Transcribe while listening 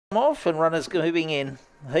Off and runners moving in.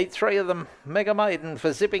 Heat 3 of them, Mega Maiden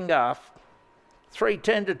for Zipping Gaff.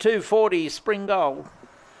 3:10 to 2:40, Spring Gold.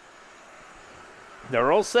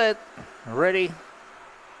 They're all set, ready.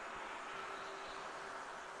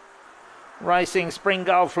 Racing, Spring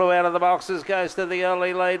Gold flew out of the boxes, goes to the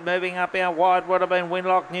early lead, moving up out wide would have been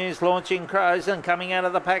Winlock News, Launching Crows, and coming out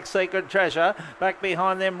of the pack, Secret Treasure. Back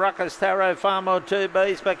behind them, Ruckus Tarot, Farm or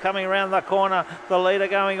 2Bs, but coming around the corner, the leader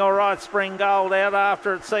going all right, Spring Gold out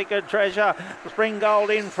after it, Secret Treasure. Spring Gold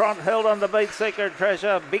in front, held on to beat Secret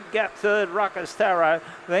Treasure, big gap third, Ruckus Tarot.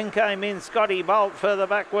 Then came in Scotty Bolt, further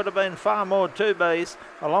back would have been Far More 2Bs.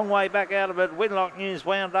 A long way back out of it, Winlock News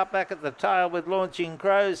wound up back at the tail with Launching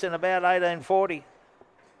Crows in about 18:40.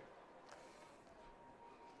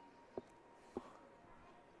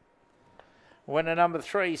 Winner number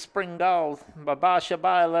 3, Spring Gold. Babasha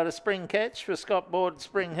Bale at a spring catch for Scott Board,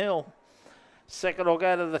 Spring Hill. Second will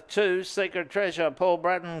go to the 2, Secret Treasure, Paul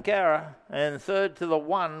Braddon Cara. And third to the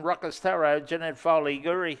 1, Ruckus Tarot, Jeanette Foley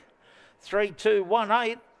Guri.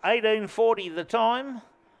 3-2-1-8, 18:40 the time.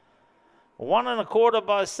 1 1/4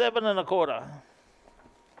 by 7 1/4.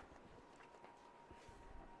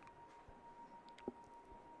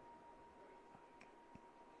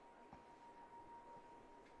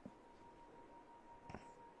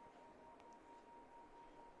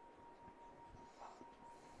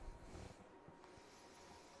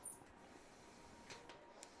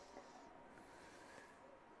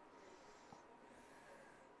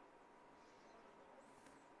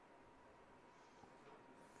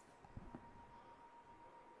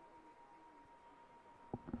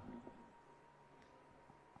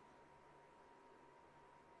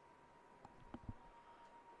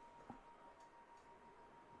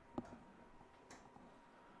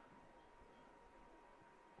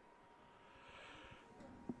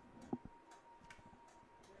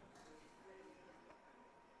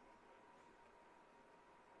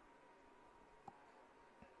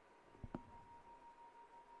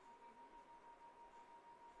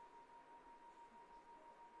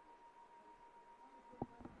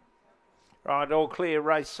 Right, all clear,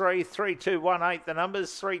 race 3, 3-2-1-8 the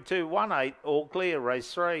numbers, 3-2-1-8, all clear,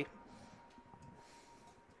 race 3.